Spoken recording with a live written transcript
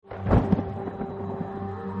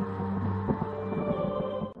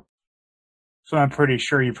So I'm pretty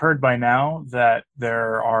sure you've heard by now that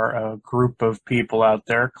there are a group of people out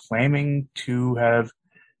there claiming to have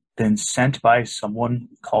been sent by someone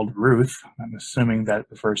called Ruth. I'm assuming that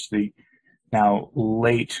refers to the now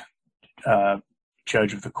late uh,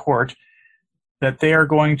 judge of the court, that they are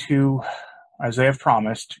going to, as they have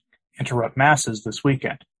promised, interrupt masses this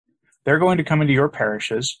weekend. They're going to come into your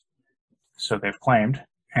parishes, so they've claimed,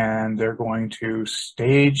 and they're going to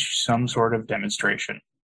stage some sort of demonstration.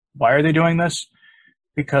 Why are they doing this?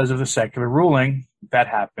 Because of the secular ruling that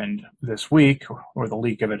happened this week, or the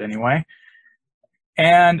leak of it anyway.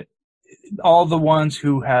 And all the ones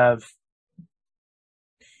who have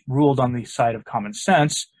ruled on the side of common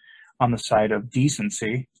sense, on the side of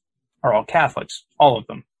decency, are all Catholics, all of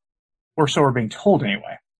them. Or so we're being told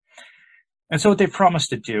anyway. And so what they've promised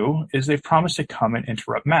to do is they've promised to come and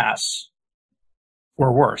interrupt Mass,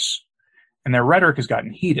 or worse. And their rhetoric has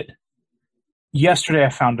gotten heated. Yesterday I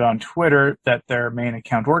found on Twitter that their main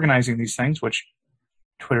account organizing these things, which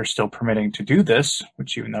Twitter's still permitting to do this,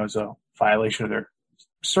 which even though is a violation of their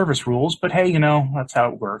service rules, but hey, that's how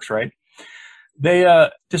it works, right? They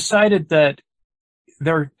decided that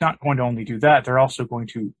they're not going to only do that, they're also going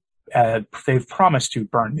to, they've promised to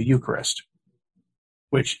burn the Eucharist,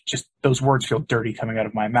 which just, those words feel dirty coming out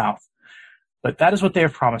of my mouth. But that is what they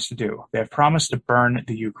have promised to do. They have promised to burn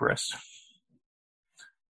the Eucharist.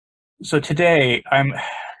 So today, I'm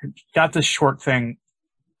got this short thing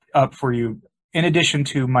up for you, in addition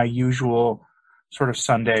to my usual sort of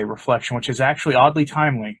Sunday reflection, which is actually oddly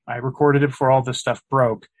timely. I recorded it before all this stuff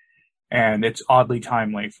broke, and it's oddly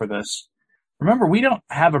timely for this. Remember, we don't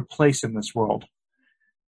have a place in this world.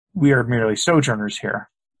 We are merely sojourners here.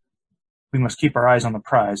 We must keep our eyes on the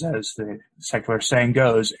prize, as the secular saying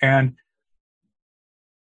goes, and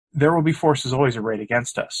there will be forces always arrayed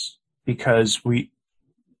against us because we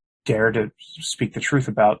dare to speak the truth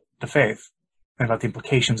about the faith and about the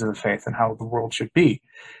implications of the faith and how the world should be.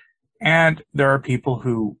 And there are people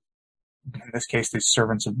who, in this case, the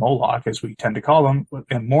servants of Moloch, as we tend to call them,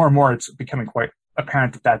 and more it's becoming quite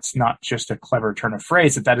apparent that that's not just a clever turn of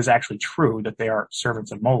phrase, that is actually true, that they are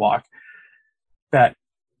servants of Moloch, that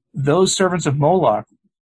those servants of Moloch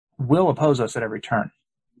will oppose us at every turn.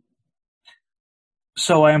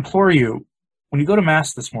 So I implore you, when you go to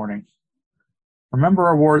Mass this morning, remember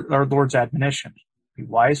our Lord's admonition: be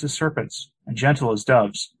wise as serpents and gentle as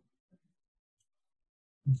doves.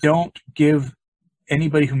 Don't give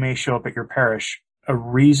anybody who may show up at your parish a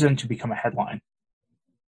reason to become a headline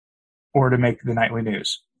or to make the nightly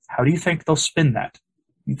news. How do you think they'll spin that?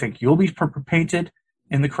 You think you'll be painted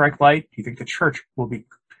in the correct light? Do you think the church will be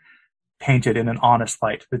painted in an honest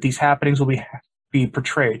light? That these happenings will be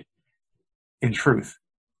portrayed in truth?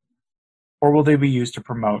 Or will they be used to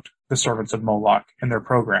promote the servants of Moloch and their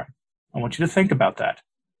program? I want you to think about that.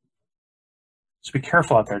 So be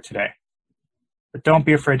careful out there today. But don't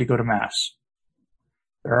be afraid to go to Mass.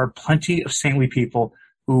 There are plenty of saintly people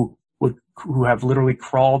who have literally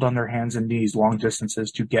crawled on their hands and knees long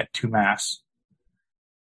distances to get to Mass,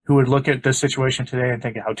 who would look at this situation today and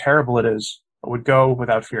think how terrible it is, but would go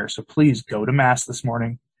without fear. So please go to Mass this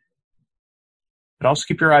morning. But also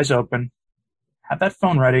keep your eyes open. Have that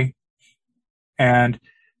phone ready. And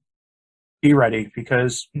be ready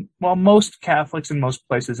because, while most Catholics in most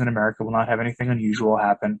places in America will not have anything unusual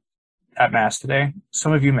happen at Mass today,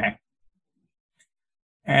 some of you may.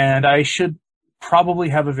 And I should probably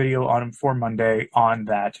have a video on him for Monday on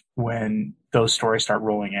that when those stories start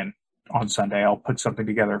rolling in on Sunday. I'll put something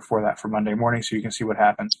together for that for Monday morning so you can see what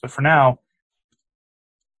happens. But for now,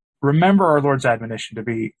 remember our Lord's admonition to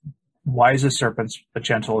be wise as serpents but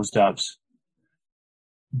gentle as doves.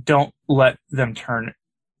 Don't let them turn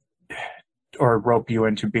or rope you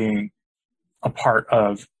into being a part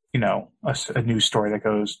of, a news story that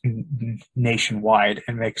goes nationwide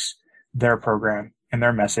and makes their program and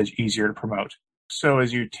their message easier to promote. So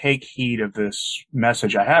as you take heed of this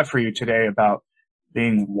message I have for you today about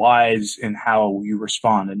being wise in how you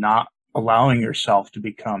respond and not allowing yourself to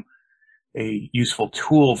become a useful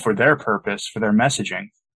tool for their purpose, for their messaging,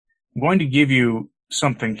 I'm going to give you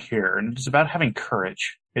something here, and it's about having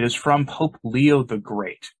courage. It is from Pope Leo the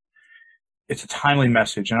Great. It's a timely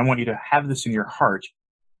message, and I want you to have this in your heart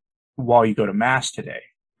while you go to Mass today,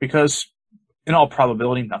 because in all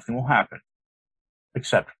probability, nothing will happen,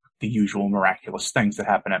 except the usual miraculous things that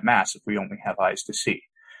happen at Mass if we only have eyes to see.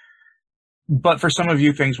 But for some of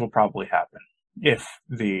you, things will probably happen if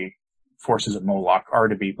the forces of Moloch are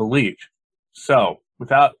to be believed. So,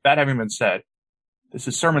 without that having been said, this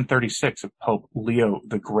is Sermon 36 of Pope Leo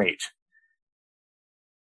the Great.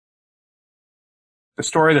 The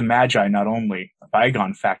story of the Magi, not only a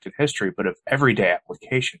bygone fact in history, but of everyday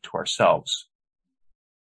application to ourselves.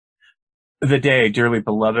 The day, dearly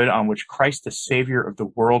beloved, on which Christ, the Savior of the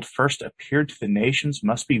world, first appeared to the nations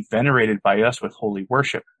must be venerated by us with holy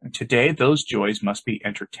worship. And today those joys must be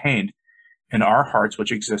entertained in our hearts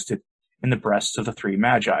which existed in the breasts of the three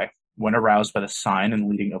magi, when aroused by the sign and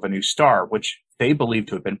leading of a new star, which they believed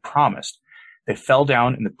to have been promised. They fell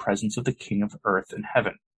down in the presence of the King of earth and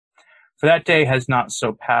heaven. For that day has not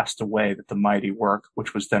so passed away that the mighty work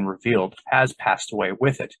which was then revealed has passed away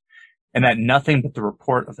with it, and that nothing but the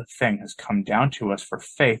report of the thing has come down to us for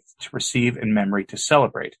faith to receive in memory to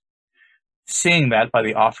celebrate. Seeing that by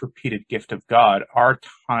the oft-repeated gift of God, our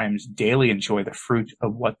times daily enjoy the fruit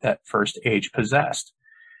of what that first age possessed.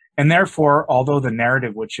 And therefore, although the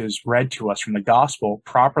narrative which is read to us from the gospel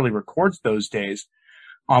properly records those days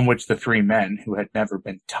on which the three men, who had never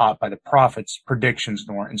been taught by the prophets' predictions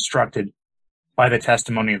nor instructed by the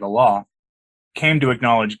testimony of the law, came to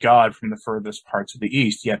acknowledge God from the furthest parts of the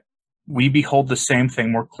east, yet we behold the same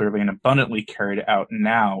thing more clearly and abundantly carried out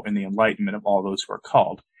now in the enlightenment of all those who are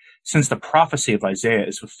called, since the prophecy of Isaiah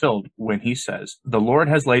is fulfilled when he says, "The Lord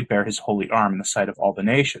has laid bare his holy arm in the sight of all the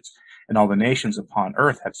nations, and all the nations upon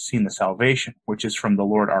earth have seen the salvation, which is from the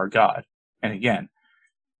Lord our God." And again,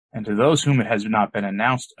 "And to those whom it has not been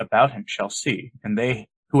announced about him shall see, and they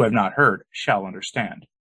who have not heard shall understand."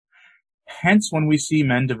 Hence, when we see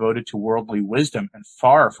men devoted to worldly wisdom and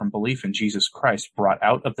far from belief in Jesus Christ brought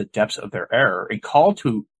out of the depths of their error and called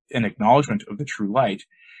to an acknowledgement of the true light,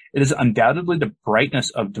 it is undoubtedly the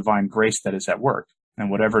brightness of divine grace that is at work, and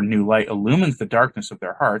whatever new light illumines the darkness of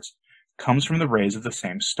their hearts comes from the rays of the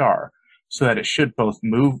same star, so that it should both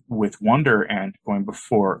move with wonder and, going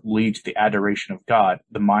before, lead to the adoration of God,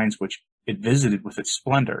 the minds which it visited with its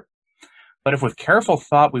splendor. But if with careful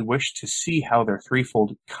thought we wish to see how their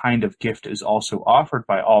threefold kind of gift is also offered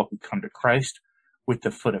by all who come to Christ with the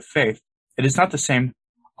foot of faith, it is not the same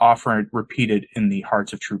offer repeated in the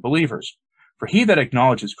hearts of true believers. For he that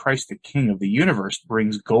acknowledges Christ the King of the universe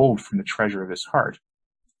brings gold from the treasure of his heart.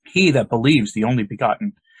 He that believes the only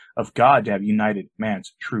begotten of God to have united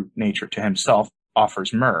man's true nature to himself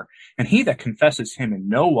offers myrrh, and he that confesses him in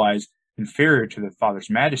no wise inferior to the Father's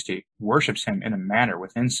majesty worships him in a manner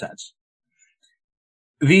with incense.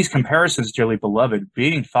 These comparisons, dearly beloved,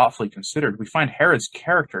 being thoughtfully considered, we find Herod's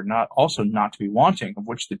character not to be wanting, of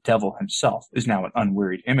which the devil himself is now an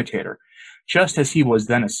unwearied imitator, just as he was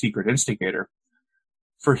then a secret instigator.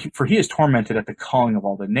 For he is tormented at the calling of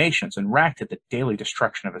all the nations, and racked at the daily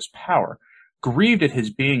destruction of his power, grieved at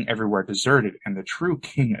his being everywhere deserted, and the true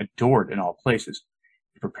king adored in all places.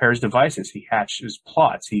 He prepares devices, he hatches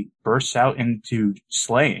plots, he bursts out into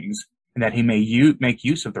slayings, and that he may make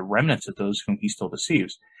use of the remnants of those whom he still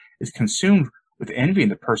deceives, is consumed with envy in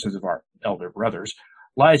the persons of our elder brothers,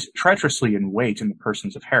 lies treacherously in wait in the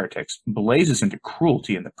persons of heretics, blazes into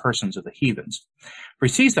cruelty in the persons of the heathens. For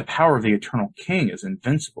he sees the power of the eternal king as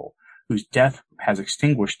invincible, whose death has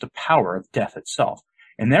extinguished the power of death itself,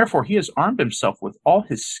 and therefore he has armed himself with all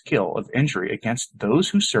his skill of injury against those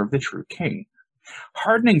who serve the true king,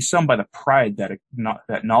 hardening some by the pride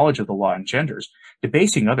that knowledge of the law engenders,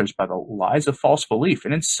 debasing others by the lies of false belief,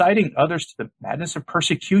 and inciting others to the madness of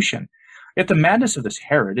persecution. Yet the madness of this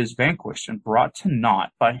Herod is vanquished and brought to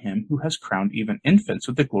naught by him who has crowned even infants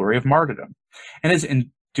with the glory of martyrdom, and has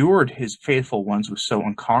endured his faithful ones with so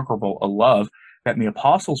unconquerable a love that in the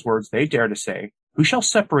apostles' words they dare to say, "Who shall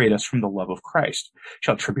separate us from the love of Christ?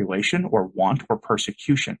 Shall tribulation, or want, or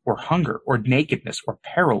persecution, or hunger, or nakedness, or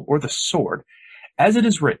peril, or the sword? As it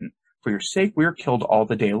is written, for your sake we are killed all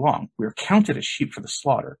the day long. We are counted as sheep for the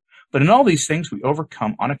slaughter. But in all these things we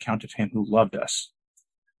overcome on account of him who loved us."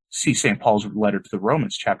 See St. Paul's letter to the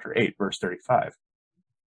Romans, chapter 8, verse 35.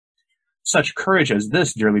 Such courage as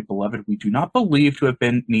this, dearly beloved, we do not believe to have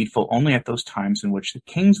been needful only at those times in which the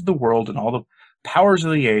kings of the world and all the powers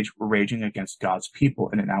of the age were raging against God's people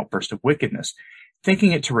in an outburst of wickedness,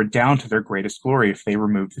 thinking it to redound to their greatest glory if they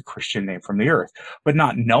removed the Christian name from the earth, but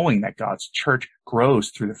not knowing that God's church grows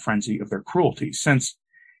through the frenzy of their cruelty, since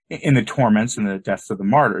in the torments and the deaths of the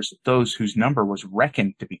martyrs, those whose number was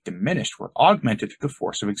reckoned to be diminished were augmented through the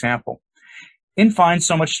force of example. In fine,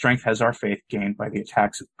 so much strength has our faith gained by the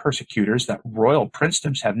attacks of persecutors that royal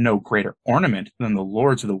princedoms have no greater ornament than the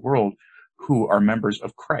lords of the world who are members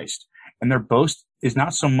of Christ, and their boast is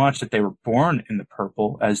not so much that they were born in the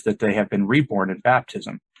purple as that they have been reborn in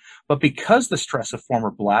baptism. But because the stress of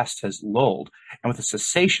former blasts has lulled, and with the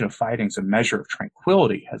cessation of fightings a measure of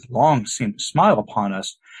tranquility has long seemed to smile upon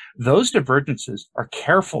us, those divergences are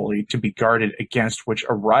carefully to be guarded against which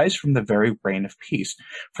arise from the very reign of peace.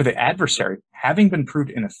 For the adversary, having been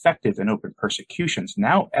proved ineffective in open persecutions,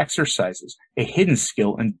 now exercises a hidden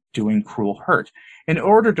skill in doing cruel hurt, in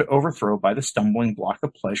order to overthrow by the stumbling block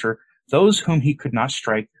of pleasure those whom he could not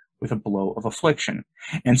strike with a blow of affliction.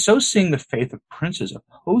 And so seeing the faith of princes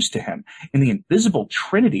opposed to him in the invisible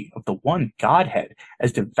trinity of the one Godhead,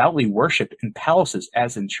 as devoutly worshipped in palaces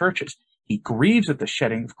as in churches, he grieves at the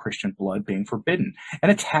shedding of Christian blood being forbidden,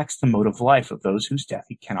 and attacks the mode of life of those whose death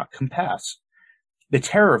he cannot compass. The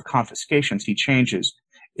terror of confiscations he changes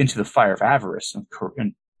into the fire of avarice,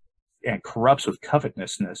 and corrupts with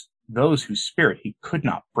covetousness those whose spirit he could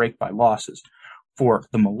not break by losses. For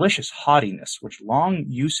the malicious haughtiness which long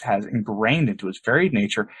use has ingrained into its very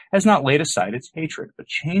nature has not laid aside its hatred, but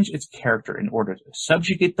changed its character in order to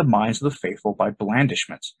subjugate the minds of the faithful by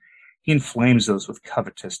blandishments. He inflames those with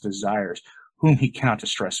covetous desires, whom he cannot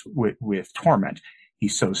distress with torment. He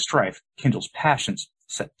sows strife, kindles passions,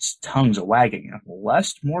 sets tongues a-wagging, and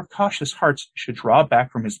lest more cautious hearts should draw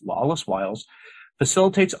back from his lawless wiles,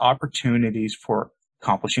 facilitates opportunities for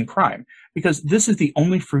accomplishing crime, because this is the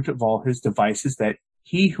only fruit of all his devices, that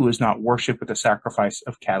he who is not worshipped with the sacrifice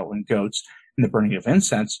of cattle and goats and the burning of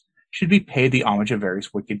incense should be paid the homage of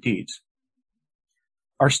various wicked deeds.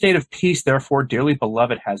 Our state of peace, therefore, dearly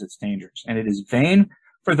beloved, has its dangers, and it is vain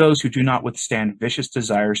for those who do not withstand vicious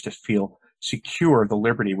desires to feel secure of the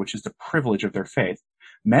liberty which is the privilege of their faith.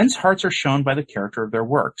 Men's hearts are shown by the character of their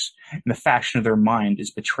works, and the fashion of their mind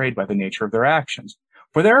is betrayed by the nature of their actions.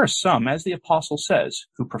 For there are some, as the apostle says,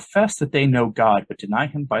 who profess that they know God, but deny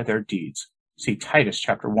him by their deeds. See Titus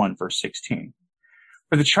chapter 1, verse 16.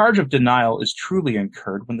 For the charge of denial is truly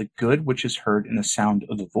incurred when the good which is heard in the sound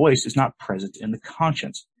of the voice is not present in the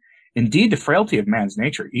conscience. Indeed, the frailty of man's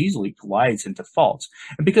nature easily glides into faults,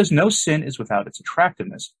 and because no sin is without its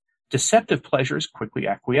attractiveness, deceptive pleasure is quickly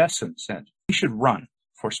acquiescent. We should run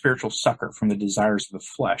for spiritual succor from the desires of the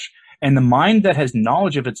flesh, and the mind that has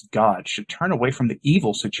knowledge of its God should turn away from the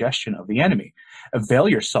evil suggestion of the enemy. Avail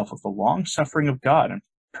yourself of the long suffering of God, and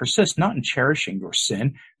persist not in cherishing your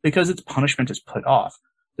sin, because its punishment is put off.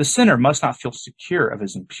 The sinner must not feel secure of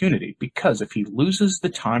his impunity, because if he loses the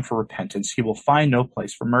time for repentance, he will find no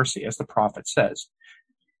place for mercy, as the prophet says.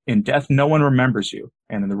 In death no one remembers you,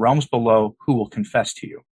 and in the realms below who will confess to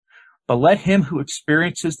you? But let him who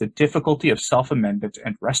experiences the difficulty of self-amendment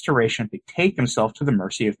and restoration betake himself to the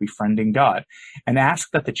mercy of befriending God, and ask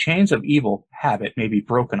that the chains of evil habit may be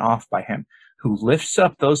broken off by him, who lifts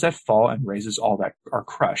up those that fall and raises all that are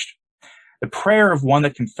crushed. The prayer of one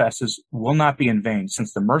that confesses will not be in vain,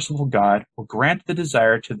 since the merciful God will grant the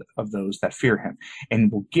desire of those that fear him,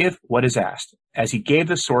 and will give what is asked, as he gave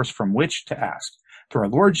the source from which to ask, through our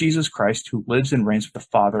Lord Jesus Christ, who lives and reigns with the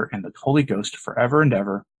Father and the Holy Ghost forever and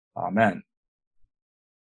ever. Amen.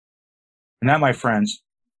 And that, my friends,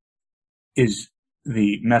 is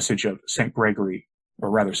the message of St. Gregory,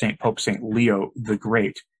 or rather St. Pope St. Leo the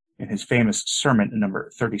Great, in his famous sermon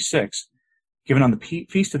number 36, given on the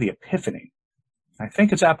Feast of the Epiphany. I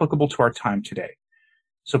think it's applicable to our time today.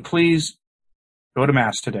 So please go to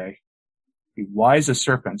Mass today. Be wise as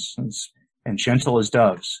serpents and gentle as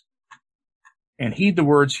doves. And heed the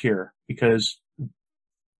words here, because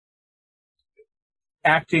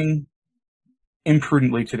acting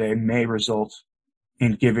imprudently today may result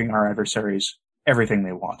in giving our adversaries everything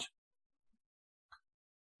they want.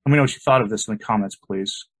 Let me know what you thought of this in the comments,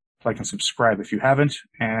 please. Like and subscribe if you haven't.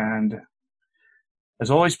 And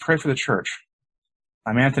as always, pray for the Church.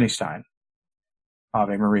 I'm Anthony Stein.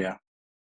 Ave Maria.